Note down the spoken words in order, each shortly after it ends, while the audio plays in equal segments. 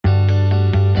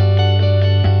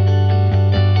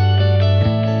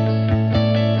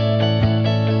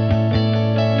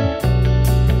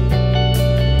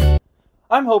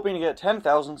I'm hoping to get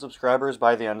 10,000 subscribers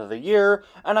by the end of the year,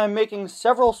 and I'm making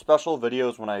several special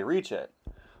videos when I reach it.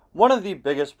 One of the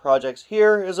biggest projects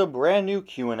here is a brand new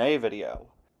Q&A video.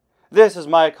 This is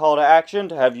my call to action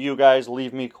to have you guys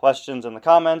leave me questions in the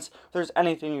comments. If there's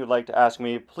anything you'd like to ask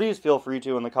me, please feel free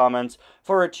to in the comments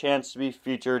for a chance to be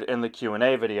featured in the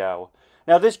Q&A video.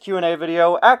 Now this Q&A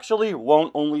video actually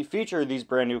won't only feature these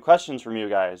brand new questions from you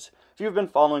guys. If you've been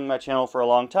following my channel for a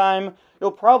long time,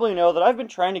 you'll probably know that I've been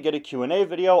trying to get a Q&A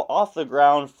video off the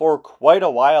ground for quite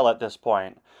a while at this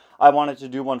point. I wanted to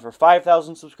do one for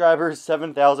 5,000 subscribers,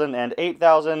 7,000, and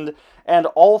 8,000, and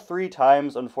all three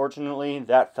times, unfortunately,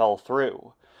 that fell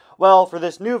through. Well, for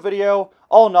this new video,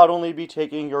 I'll not only be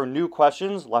taking your new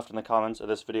questions left in the comments of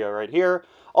this video right here,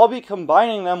 I'll be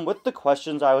combining them with the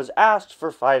questions I was asked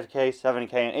for 5K,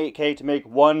 7K, and 8K to make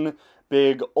one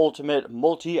big, ultimate,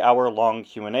 multi-hour long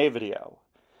Q&A video.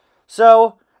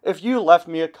 So, if you left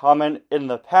me a comment in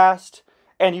the past,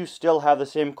 and you still have the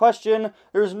same question,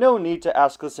 there's no need to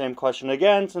ask the same question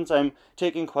again, since I'm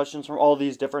taking questions from all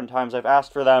these different times I've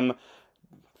asked for them.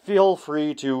 Feel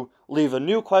free to leave a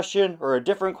new question or a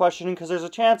different question, because there's a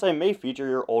chance I may feature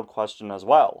your old question as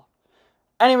well.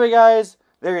 Anyway guys,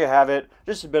 there you have it.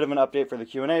 Just a bit of an update for the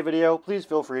Q&A video. Please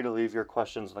feel free to leave your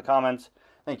questions in the comments.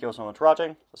 Thank you all so much for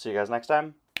watching. I'll see you guys next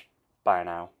time. Bye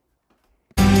now.